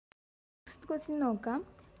Question നോക്കാം.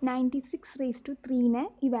 96 raised to 3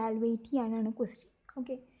 evaluate ചെയ്യാനാണ് question.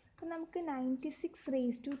 Okay, അപ്പോൾ നമുക്ക് 96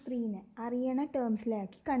 raised to 3 അറിയണ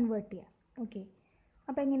ടേംസിലാക്കി കൺവേർട്ട് ചെയ്യാം. ഓക്കെ,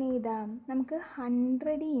 അപ്പോൾ എങ്ങനെ എഴുതാം? നമുക്ക്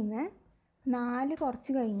 100ൽ നിന്ന് 4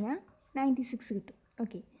 കുറച്ച് കഴിഞ്ഞാൽ 96 കിട്ടും.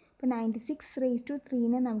 ഓക്കെ, അപ്പോൾ 96 raised to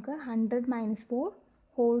 3 നമുക്ക് 100 - 4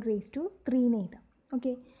 ഹോൾ റേസ് ടു 3 എഴുതാം.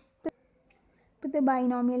 ഓക്കെ, ഇപ്പോൾ ഇത്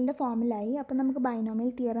ബൈനോമിയലിൻ്റെ ഫോമിലായി. അപ്പോൾ നമുക്ക്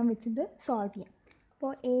ബൈനോമിയൽ തിയറം വെച്ചിത് സോൾവ് ചെയ്യാം.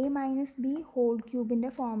 അപ്പോൾ a - b ഹോൾ ക്യൂബിൻ്റെ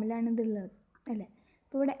ഫോമിലാണ് ഇതുള്ളത് അല്ലേ.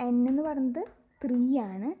 അപ്പോൾ ഇവിടെ n എന്ന് പറയുന്നത് 3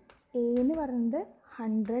 ആണ്, a എന്ന് പറയുന്നത്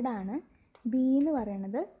 100 ആണ്, b എന്ന്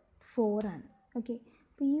പറയുന്നത് 4 ആണ്. ഓക്കെ,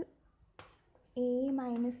 അപ്പോൾ ഈ a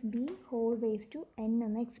 - b whole raise to n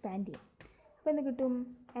ഒന്ന് എക്സ്പാൻഡ് ചെയ്യാം. അപ്പോൾ എന്ത് കിട്ടും?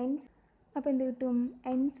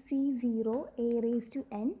 nc0 a raise to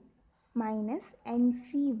n minus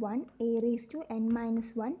nc1 a raise to n -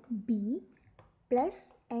 1 b plus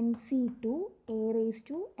nc2 a raised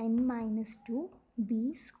to n - 2 b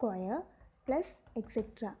square plus etc.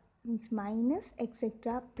 means minus etc.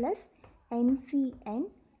 plus ncn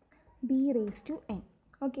b raised to n.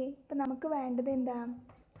 Okay, ഇപ്പോൾ നമുക്ക് വേണ്ടത് എന്താ?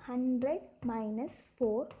 100 -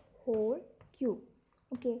 4 whole cube.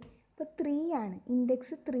 Okay, ഇപ്പോൾ 3 ആണ്,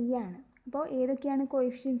 index 3 ആണ്. അപ്പോൾ ഏതൊക്കെയാണ്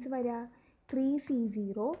coefficients വരിക?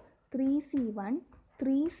 3c0, 3c1,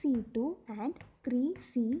 3c2 and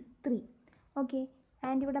 3c3. Okay,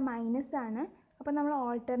 and ഇവിടെ മൈനസ് ആണ്. അപ്പോൾ നമ്മൾ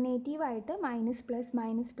ഓൾട്ടർനേറ്റീവായിട്ട് മൈനസ്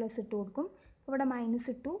പ്ലസ് ഇട്ട് കൊടുക്കും. ഇവിടെ മൈനസ്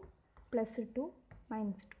ഇട്ടു, പ്ലസ് ഇട്ടു,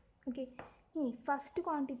 മൈനസ് ഇട്ടു. ഓക്കെ, ഇനി ഫസ്റ്റ്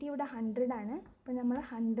ക്വാണ്ടിറ്റി ഇവിടെ 100 ആണ്. അപ്പോൾ നമ്മൾ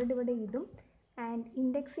 100 ഇവിടെ എഴുതും. ആൻഡ്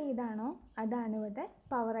ഇൻഡെക്സ് ഏതാണോ അതാണ് ഇവിടെ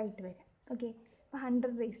പവറായിട്ട് വരിക. ഓക്കെ, അപ്പോൾ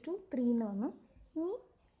 100 raised to 3 എന്ന് വന്നു. ഇനി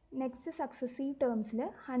നെക്സ്റ്റ് സക്സസീവ് ടേംസിൽ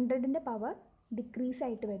 100ൻ്റെ പവർ ഡിക്രീസ്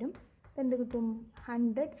ആയിട്ട് വരും. അപ്പോൾ എന്ത് കിട്ടും?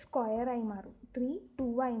 100 സ്ക്വയറായി മാറും, 3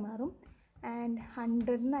 2 ആയി മാറും, ആൻഡ്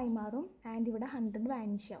 100 ആയി മാറും, ആൻഡ് ഇവിടെ 100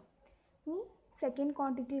 വാനിഷ് ആവും. ഇനി സെക്കൻഡ്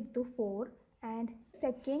ക്വാണ്ടിറ്റി എടുത്തു 4, ആൻഡ്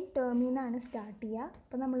സെക്കൻഡ് ടേമിൽ നിന്നാണ് സ്റ്റാർട്ട് ചെയ്യുക.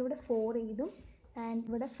 അപ്പോൾ നമ്മളിവിടെ 4 എഴുതും, ആൻഡ്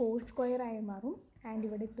ഇവിടെ 4 സ്ക്വയർ ആയി മാറും, ആൻഡ്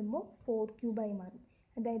ഇവിടെ എത്തുമ്പോൾ 4 ക്യൂബായി മാറും.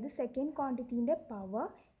 അതായത് സെക്കൻഡ് ക്വാണ്ടിറ്റീൻ്റെ പവർ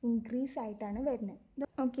ഇൻക്രീസ് ആയിട്ടാണ് വരുന്നത്.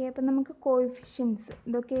 ഓക്കെ, അപ്പോൾ നമുക്ക് കോഎഫിഷ്യൻസ്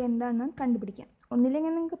ഇതൊക്കെ എന്താണെന്ന് കണ്ടുപിടിക്കാം.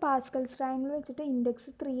 ഒന്നില്ലെങ്കിൽ നിങ്ങൾക്ക് പാസ്കൽസ് ട്രയാങ്കിൾ വെച്ചിട്ട് ഇൻഡെക്സ്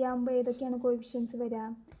 3 ആകുമ്പോൾ ഏതൊക്കെയാണ് കോഎഫിഷ്യൻസ് വരിക?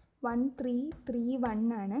 1 3 3 1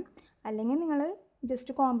 ആണ്. അല്ലെങ്കിൽ നിങ്ങൾ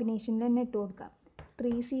ജസ്റ്റ് കോമ്പിനേഷനിൽ തന്നെ ഇട്ട് കൊടുക്കാം.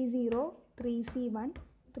 3c0 3c1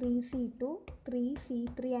 3c2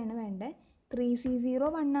 3c3 ആണ് വേണ്ടത്. 3c0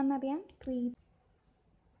 1 ആണെന്നറിയാം, 3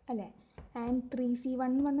 അല്ലേ, ആൻഡ്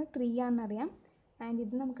 3c1 എന്ന് പറഞ്ഞാൽ 3 ആണെന്നറിയാം, ആൻഡ്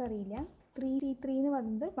ഇത് നമുക്കറിയില്ല. 3c3 എന്ന്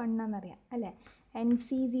പറയുന്നത് 1 ആണെന്നറിയാം അല്ലേ.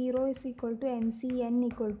 nc0 is equal to ncn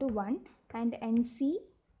equal to 1 and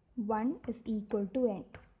nc1 is equal to n.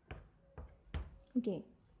 Okay,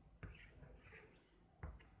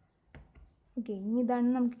 okay, ഇനി ഇതാണ്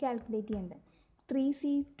നമുക്ക് കാൽക്കുലേറ്റ് ചെയ്യേണ്ടത്.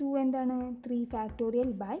 3c2 എന്താണ്? 3 factorial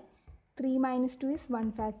by 3 - 2 is 1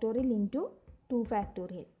 factorial into 2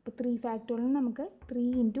 factorial. ഇപ്പോൾ 3 ഫാക്ടോറിയൽ നമുക്ക് 3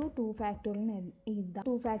 × 2 ഫാക്ടോറിയൽ എഴുതാം.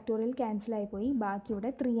 2 ഫാക്ടോറിയൽ ക്യാൻസലായി പോയി, ബാക്കി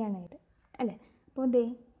ഇവിടെ 3 ആണ് ഇത് അല്ലേ. അപ്പോൾ ദേ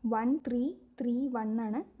 1 3 3 1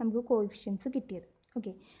 ആണ് നമുക്ക് കോഎഫിഷ്യൻസ് കിട്ടിയത്.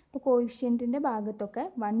 ഓക്കെ, അപ്പോൾ കോഎഫിഷ്യൻറ്റിൻ്റെ ഭാഗത്തൊക്കെ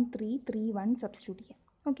 1 3 3 1 സബ്സ്റ്റിറ്റ്യൂട്ട് ചെയ്യാം.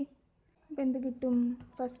 ഓക്കെ, അപ്പോൾ എന്ത് കിട്ടും?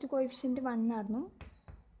 ഫസ്റ്റ് കോഎഫിഷ്യൻറ്റ് 1 ആയിരുന്നു.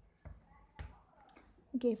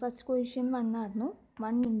 ഓക്കെ, ഫസ്റ്റ് കോഎഫിഷ്യൻറ്റ് 1 ആയിരുന്നു.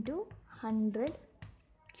 1 × 100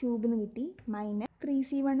 ക്യൂബിന് കിട്ടി, മൈനസ്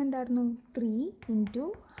 3c1 എന്തായിരുന്നു? 3 ×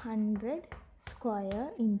 100 സ്ക്വയർ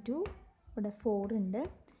ഇൻറ്റു ഇവിടെ 4 ഉണ്ട്,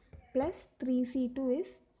 plus 3c2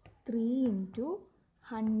 is 3 ×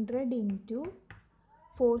 100 into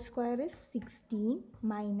 4 square is 16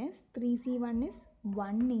 minus 3c1 is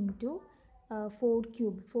 1 × 4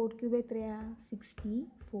 cube. 4 cube എത്രയാണ്?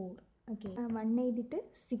 64. ഓക്കെ, 1 എഴുതിയിട്ട്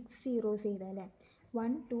 6 zeros എഴുതാം അല്ലേ.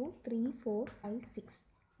 1 2 3 4 5 6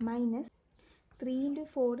 മൈനസ് 3 ×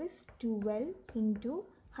 4 ഇസ് 12 ഇൻറ്റു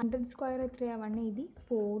 100 സ്ക്വയർ എത്രയാണ്? 1 എഴുതി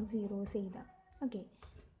 4 zeros എഴുതാം. ഓക്കെ,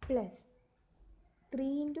 പ്ലസ്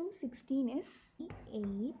 3 × 16 ഇസ്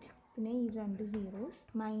 8, പിന്നെ ഈ 2 zeros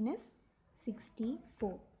മൈനസ്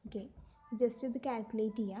 64. ഓക്കെ, ജസ്റ്റ് ഇത്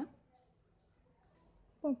കാൽക്കുലേറ്റ് ചെയ്യാം.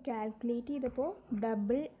 അപ്പോൾ കാൽക്കുലേറ്റ് ചെയ്തപ്പോൾ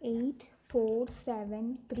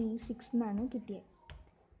 884736 എന്നാണ് കിട്ടിയത്.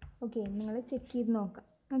 ഓക്കെ, നിങ്ങൾ ചെക്ക് ചെയ്ത് നോക്കാം.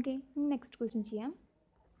 ഓക്കെ, നെക്സ്റ്റ് ക്വസ്റ്റ്യൻ ചെയ്യാം.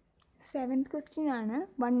 7th ക്വസ്റ്റ്യൻ ആണ്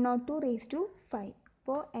 102 raised to 5.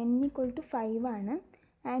 അപ്പോൾ n = 5 ആണ്,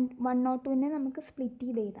 ആൻഡ് 102നെ നമുക്ക് സ്പ്ലിറ്റ്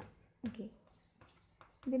ചെയ്ത് എഴുതാം. ഓക്കെ,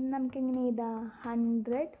 ഇതിന് നമുക്ക് എങ്ങനെ എഴുതാം?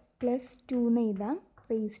 100 + 2 എന്ന് എഴുതാം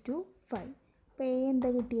raised to 5. അപ്പോൾ a എന്താ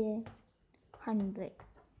കിട്ടിയത്? 100.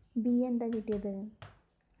 b എന്താ കിട്ടിയത്?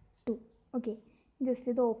 2. ഓക്കെ, ജസ്റ്റ്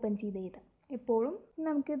ഇത് ഓപ്പൺ ചെയ്ത് എഴുതാം. എപ്പോഴും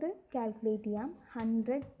നമുക്കിത് കാൽക്കുലേറ്റ് ചെയ്യാം.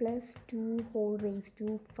 100 + 2 ഹോൾ റേസ് ടു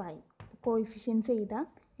 5 കോഎഫിഷ്യൻസ് എഴുതാം.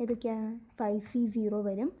 ഏതൊക്കെയാണ്? 5C0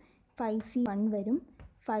 വരും, 5C1 വരും,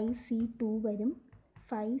 5C2 വരും,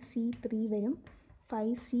 5C3 വരും,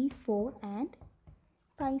 5C4 ആൻഡ്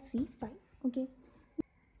 5C5. ഓക്കെ,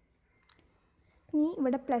 ഇനി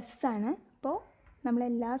ഇവിടെ പ്ലസ് ആണ്. അപ്പോൾ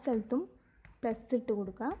നമ്മളെല്ലാ സ്ഥലത്തും പ്ലസ് ഇട്ട്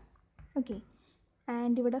കൊടുക്കുക. ഓക്കെ,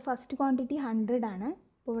 ആൻഡ് ഇവിടെ ഫസ്റ്റ് ക്വാണ്ടിറ്റി 100 ആണ്.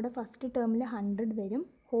 അപ്പോൾ ഇവിടെ ഫസ്റ്റ് ടേമിൽ 100 വരും,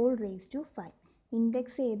 ഹോൾ റേസ് ടു 5.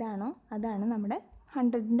 ഇൻഡെക്സ് ഏതാണോ അതാണ് നമ്മുടെ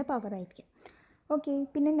 100ൻ്റെ പവർ ആയിരിക്കും. ഓക്കെ,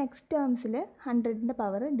 പിന്നെ നെക്സ്റ്റ് ടേംസിൽ 100ൻ്റെ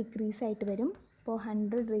പവർ ഡിക്രീസ് ആയിട്ട് വരും. അപ്പോൾ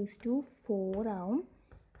 100 റേസ് ടു 4 ആവും,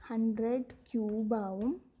 100 ക്യൂബ്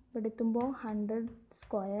ആവും, ഇവിടെ എത്തുമ്പോൾ 100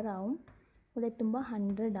 സ്ക്വയർ ആവും, ഇവിടെ എത്തുമ്പോൾ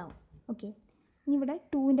 100 ആവും. ഓക്കെ, ഇനി ഇവിടെ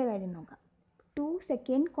 2ൻ്റെ കാര്യം നോക്കാം. 2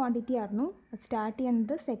 സെക്കൻഡ് ക്വാണ്ടിറ്റി ആയിരുന്നു, സ്റ്റാർട്ട്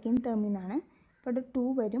ചെയ്യുന്നത് സെക്കൻഡ് ടേമിൽ നിന്നാണ്. ഇവിടെ 2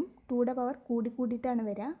 വരും, 2യുടെ പവർ കൂടിയിട്ടാണ്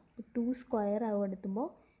വരിക. 2 സ്ക്വയർ ആവും എടുത്തുമ്പോൾ,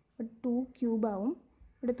 ഇവിടെ 2 ക്യൂബ് ആവും,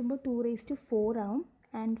 ഇവിടെ എത്തുമ്പോൾ 2 റേസ് ടു 4 ആവും,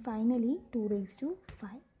 and finally 2 raise to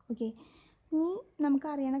 5. Okay, ഇനി നമുക്ക്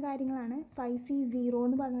അറിയണ കാര്യങ്ങളാണ്. 5C0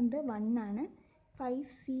 എന്ന് പറയുന്നത് 1 ആണ്,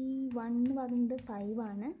 5C1 എന്ന് പറയുന്നത് 5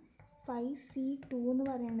 ആണ്, 5C2 എന്ന്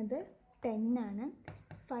പറയുന്നത് 10 ആണ്,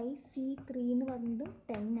 5C3 എന്ന് പറയുന്നത്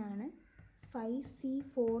 10 ആണ്,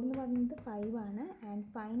 5C4 എന്ന് പറയുന്നത് 5 ആണ്, ആൻഡ്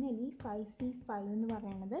ഫൈനലി 5C5 എന്ന്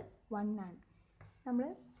പറയുന്നത് 1 ആണ്. നമ്മൾ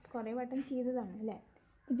കുറേ വട്ടം ചെയ്തതാണ് അല്ലേ?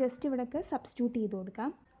 ജസ്റ്റ് ഇവിടേക്ക് സബ്സ്റ്റിറ്റ്യൂട്ട് ചെയ്ത് കൊടുക്കാം.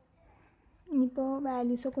 ഇനിയിപ്പോൾ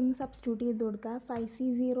വാല്യൂസൊക്കെ ഒന്ന് സബ്സ്റ്റിറ്റ്യൂട്ട് ചെയ്ത് കൊടുക്കുക.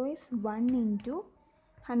 5C0 is 1 into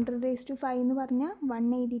 100 raised to 5 എന്ന് പറഞ്ഞാൽ 1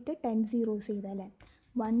 എഴുതിയിട്ട് 10 zeros ചെയ്താൽ അല്ലേ?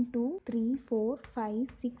 1 2 3 4 5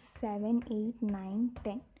 6 7 8 9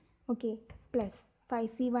 10. Okay, plus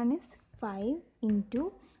 5C1 is 5 into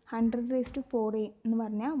 100 raised to 4 എന്ന്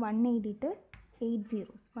പറഞ്ഞാൽ 1 എഴുതിയിട്ട് 8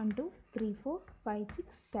 zeros. 1 2 3 4 5 6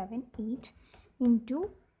 7 8 into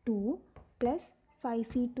 2 plus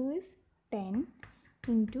 5C2 is 10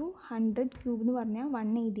 into 100 cube എന്ന് പറഞ്ഞാൽ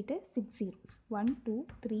 1 എഴുതിയിട്ട് 6 zeros. 1 2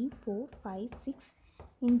 3 4 5 6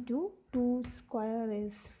 into 2 square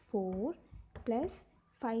is 4 plus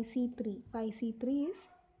 5C3. 5C3 is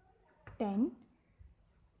 10.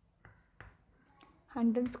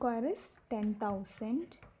 100 square is 10,000.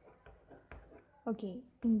 Okay,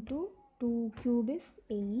 into 2 cube is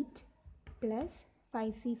 8 plus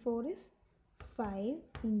 5C4 is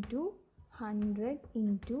 5 into 100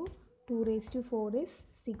 into 2 raised to 4 is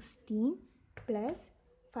 16 plus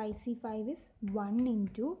 5C5 is 1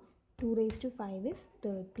 into 2 raised to 5 is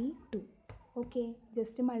 32. Okay,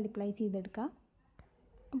 just multiply ചെയ്തെടുക്കാം.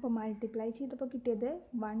 അപ്പോൾ multiply ചെയ്തപ്പോൾ കിട്ടിയത്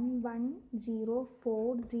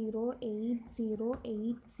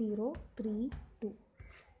 1104080803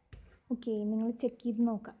 okay, നിങ്ങൾ check ചെയ്ത്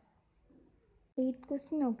നോക്കാം. 8th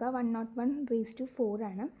question നോക്കുക. 101 raised to 4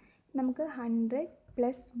 ആണ്. നമുക്ക് 100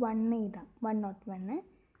 പ്ലസ് 1 എഴുതാം. 101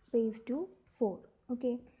 raised to 4.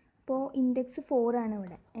 ഓക്കെ, അപ്പോൾ ഇൻഡെക്സ് 4 ആണ്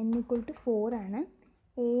ഇവിടെ. n equal to 4 ആണ്.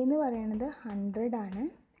 a എന്ന് പറയുന്നത് 100 ആണ്,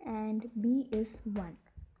 ആൻഡ് b is 1.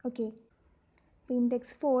 ഓക്കെ, അപ്പോൾ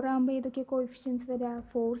ഇൻഡെക്സ് 4 ആകുമ്പോൾ ഏതൊക്കെ കോഎഫിഷ്യൻസ് വരിക?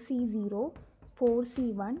 4C0,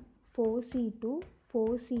 4C1, 4C2,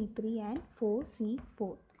 4C3 and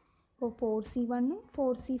 4C4. അപ്പോൾ 4C1ഉം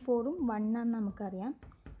 4C4ഉം 1 ആണെന്ന് നമുക്കറിയാം,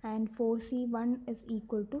 and 4C1 is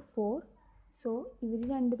equal to 4. So ഇവർ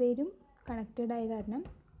രണ്ടുപേരും കണക്റ്റഡ് ആയ കാരണം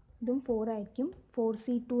ഇതും 4 ആയിരിക്കും.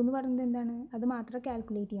 4C2 എന്ന് പറയുന്നത് എന്താണ്? അത് മാത്രം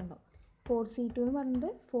കാൽക്കുലേറ്റ് ചെയ്യണ്ടോ. 4C2 എന്ന് പറയുന്നത്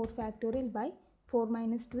 4 factorial by 4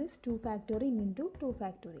 minus 2 is 2 factorial into 2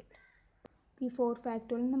 factorial. ഈ 4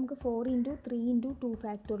 factorial നമുക്ക് 4 into 3 into 2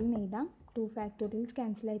 factorial എഴുതാം. 2 factorials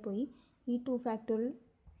ക്യാൻസലായി പോയി. ഈ 2 factorial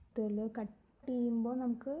കട്ട് ചെയ്യുമ്പോൾ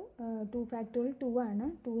നമുക്ക് 2 factorial 2 ആണ്.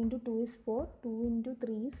 2 into 2 is 4, 2 into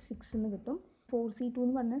 3 is 6 എന്ന് കിട്ടും. 4C2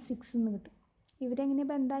 എന്ന് പറഞ്ഞാൽ 6 എന്ന് കിട്ടും. ഇവരെങ്ങനെ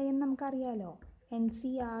ബന്ധമായെന്ന് നമുക്കറിയാമല്ലോ.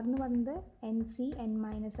 NCR എന്ന് പറയുന്നത്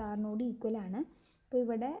NC(n-r)നോട് ഈക്വൽ ആണ്. അപ്പോൾ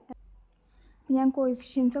ഇവിടെ ഞാൻ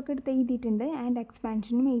കോഎഫിഷ്യൻസ് ഒക്കെ എടുത്ത് എഴുതിയിട്ടുണ്ട്, ആൻഡ്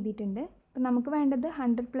എക്സ്പാൻഷനും എഴുതിയിട്ടുണ്ട്. അപ്പോൾ നമുക്ക് വേണ്ടത്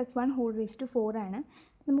 100 + 1 ഹോൾ റേസ് ടു 4 ആണ്.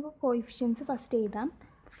 നമുക്ക് കോഎഫിഷ്യൻസ് ഫസ്റ്റ് എഴുതാം.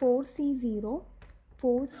 4C0,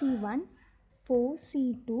 4C1,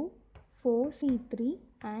 4C2, 4C3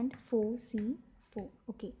 and 4C4.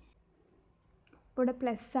 Okay, അപ്പോൾ ഇവിടെ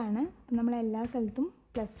പ്ലസ് ആണ്. അപ്പോൾ നമ്മൾ എല്ലാ സ്ഥലത്തും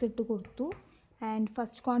പ്ലസ് ഇട്ട് കൊടുത്തു. ആൻഡ്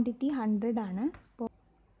ഫസ്റ്റ് ക്വാണ്ടിറ്റി 100 ആണ്. അപ്പോൾ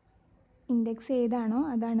ഇൻഡെക്സ് ഏതാണോ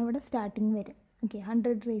അതാണ് ഇവിടെ സ്റ്റാർട്ടിങ് വരും. ഓക്കെ,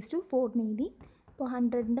 100 raised to 4 എഴുതി. അപ്പോൾ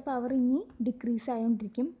 100ൻ്റെ പവർ ഇനി ഡിക്രീസ്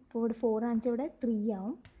ആയതുകൊണ്ടിരിക്കും. അപ്പോൾ ഇവിടെ 4 ആണെന്ന് ഇവിടെ 3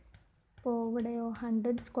 ആവും. അപ്പോൾ ഇവിടെയോ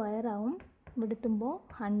 100 സ്ക്വയർ ആവും, ഇവിടെ എത്തുമ്പോൾ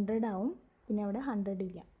 100 ആവും, പിന്നെ ഇവിടെ 100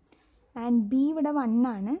 ഇല്ല. ആൻഡ് ബി ഇവിടെ 1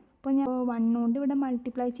 ആണ്. അപ്പോൾ ഞാൻ 1 കൊണ്ട് ഇവിടെ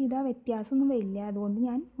മൾട്ടിപ്ലൈ ചെയ്താൽ വ്യത്യാസമൊന്നും വരില്ല, അതുകൊണ്ട്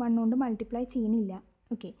ഞാൻ 1 കൊണ്ട് മൾട്ടിപ്ലൈ ചെയ്യണില്ല.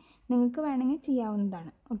 ഓക്കെ, നിങ്ങൾക്ക് വേണമെങ്കിൽ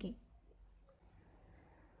ചെയ്യാവുന്നതാണ്. ഓക്കെ,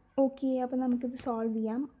 ഓക്കെ, അപ്പോൾ നമുക്കിത് സോൾവ്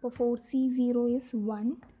ചെയ്യാം. അപ്പോൾ 4C0 ഇസ് 1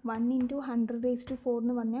 1 ഇൻറ്റു 100⁴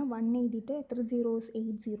 എന്ന് പറഞ്ഞാൽ 1 എഴുതിയിട്ട് എത്ര സീറോസ്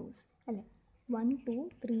 8 സീറോസ് അല്ലേ. 1 2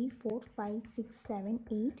 3 4 5 6 7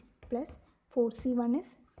 8 plus 4C1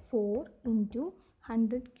 is 4 into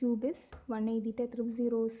 100³ is 1 എഴുതിയിട്ട് എത്ര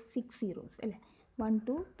സീറോസ് 6 സീറോസ് അല്ലേ. 1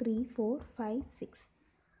 2 3 4 5 6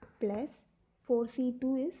 പ്ലസ് 4C2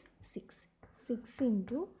 ഇസ് 6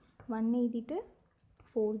 ഇൻറ്റു 1 എഴുതിയിട്ട്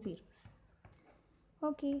 4 zeros.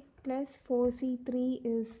 Okay, plus 4C3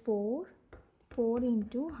 is 4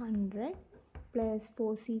 into 100 plus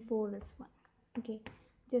 4C4 is 1. Okay,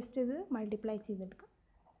 just ഇത് മൾട്ടിപ്ലൈ ചെയ്തെടുക്കാം.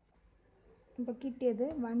 അപ്പോൾ കിട്ടിയത്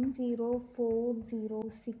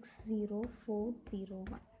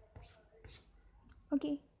 104060401.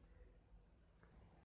 ഓക്കെ.